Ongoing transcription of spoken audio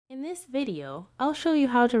In this video, I'll show you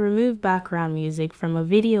how to remove background music from a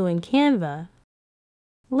video in Canva.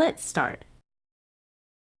 Let's start.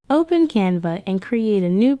 Open Canva and create a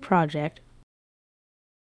new project.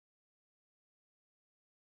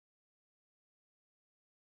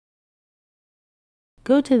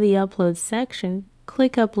 Go to the Upload section,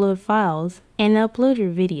 click Upload Files, and upload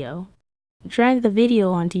your video. Drag the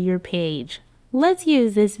video onto your page. Let's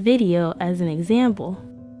use this video as an example.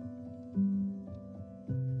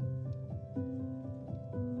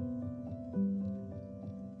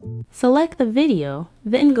 Select the video,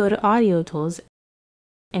 then go to Audio Tools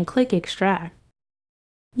and click Extract.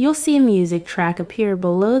 You'll see a music track appear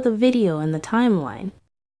below the video in the timeline.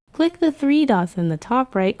 Click the three dots in the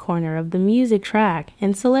top right corner of the music track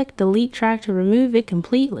and select Delete Track to remove it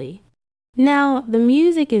completely. Now, the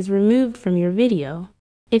music is removed from your video.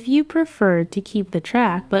 If you prefer to keep the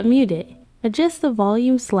track but mute it, adjust the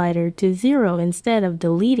volume slider to 0 instead of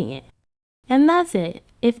deleting it. And that's it.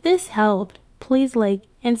 If this helped, please like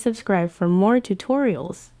and subscribe for more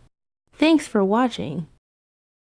tutorials. Thanks for watching.